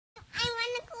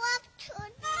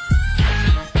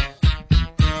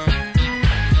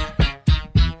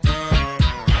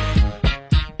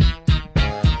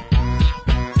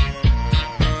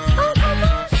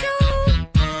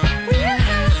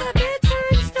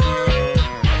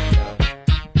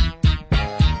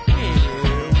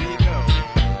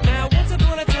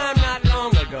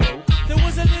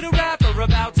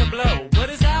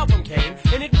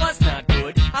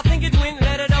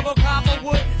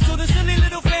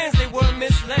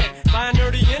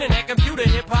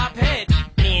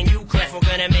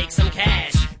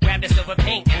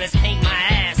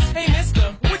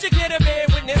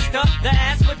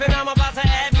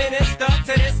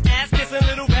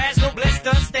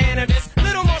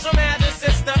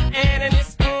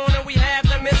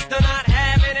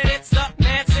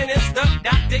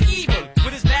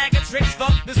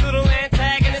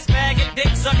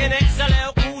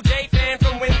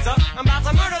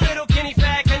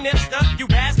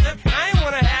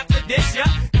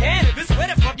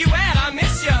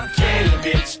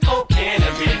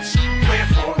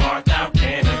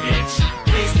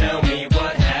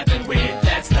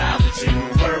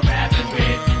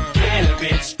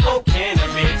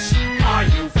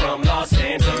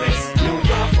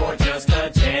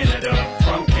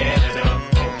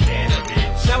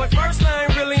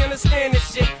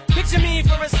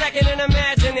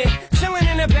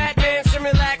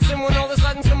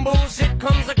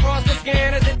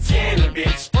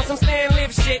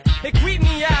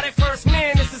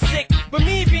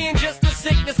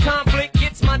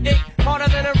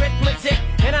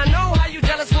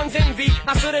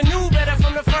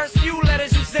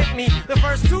me. The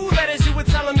first two letters you were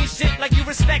telling me shit like you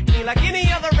respect me, like any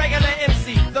other regular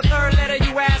MC. The third letter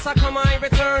you asked, how come I ain't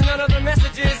returned none of the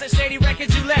messages at Shady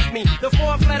Records you left me. The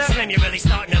fourth letter, Slim, you're really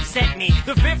starting to upset me.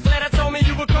 The fifth letter told me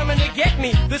you were coming to get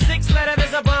me. The sixth letter,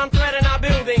 there's a bomb threat in our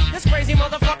building. This crazy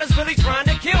motherfucker's really trying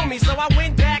to kill me. So I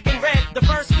went back and read the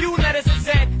first few letters it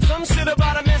said some shit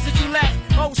about a message you left.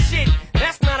 Oh shit,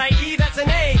 that's not an E, that's an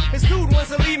A. This dude wants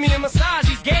to leave me in massage,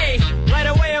 he's gay. Right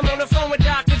away I'm on the phone with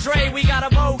Dr. Dre, we got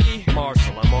a bogey.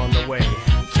 Marshall, I'm on the way.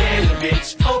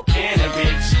 Canibitch, oh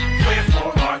Canibitch,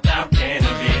 wherefore art thou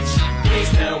Canibitch? Please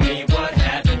tell me what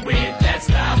happened with that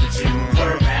style that you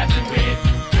were rapping with.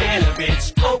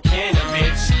 Canibitch, oh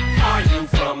Canibitch, are you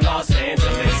from Los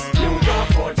Angeles, New York,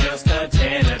 or just a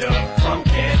janitor from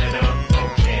Canada?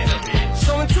 Oh Canibitch.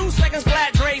 So in 2 seconds,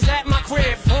 glad Dre's at my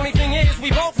crib. Only thing is,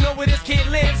 we both know where this kid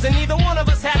lives, and neither one of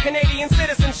us have Canadian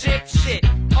citizenship. Shit.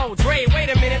 Oh, Dre, wait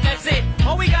a minute, that's it.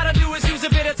 All we gotta do is use a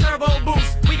bit of turbo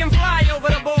boost. We can fly over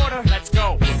the border. Let's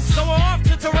go. So we're off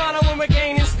to Toronto when we're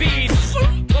gaining speed.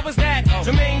 What was that?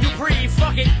 Jermaine Dupri,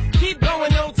 fuck it. Keep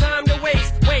going, no time to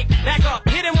waste. Wait, back up,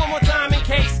 hit him one more time in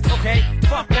case. Okay,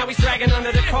 fuck, now he's dragging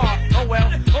under the car. Oh well,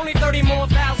 only 30 more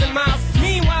thousand miles.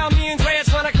 Meanwhile, me and Dre are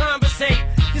trying to conversate.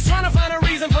 He's trying to find a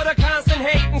reason for the constant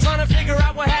hate and trying to figure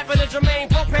out what happened to Jermaine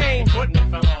Propane. Couldn't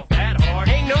have fell off that hard.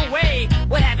 Ain't no way.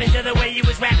 What happened to the way you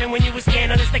was rapping when you was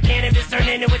scandalous? The Canibus turned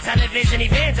into a television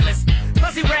evangelist.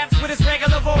 Plus he raps with his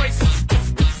regular voice.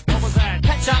 What was that?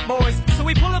 Pet Shop Boys.